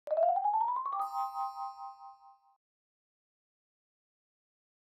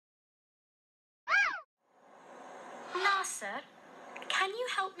Nasser, can you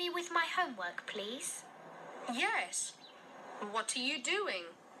help me with my homework, please? Yes. What are you doing?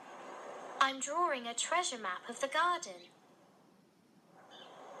 I'm drawing a treasure map of the garden.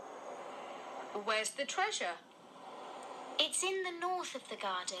 Where's the treasure? It's in the north of the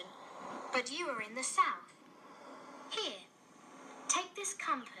garden, but you are in the south. Here, take this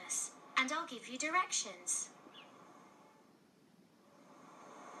compass and I'll give you directions.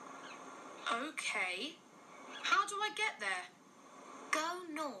 Okay. How do I get there? Go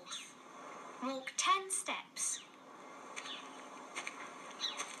north. Walk 10 steps.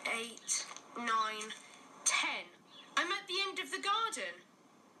 8, 9, 10. I'm at the end of the garden.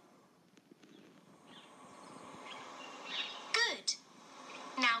 Good.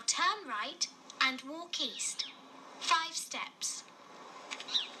 Now turn right and walk east. 5 steps.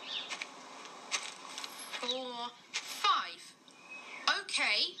 4, 5.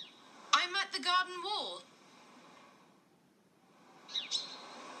 Okay. I'm at the garden wall.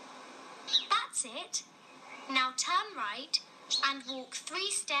 That's it. Now turn right and walk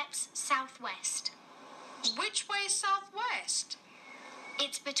 3 steps southwest. Which way is southwest?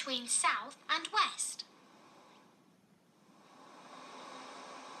 It's between south and west.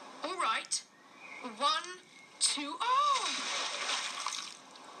 All right. 1, 2, oh!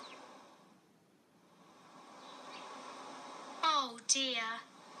 Oh dear.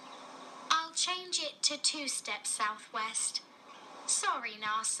 I'll change it to 2 steps southwest. Sorry,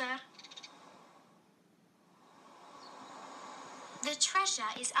 Nasser. The treasure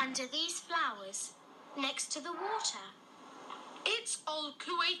is under these flowers, next to the water. It's old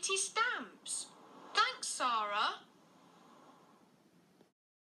Kuwaiti stamps. Thanks, Sarah.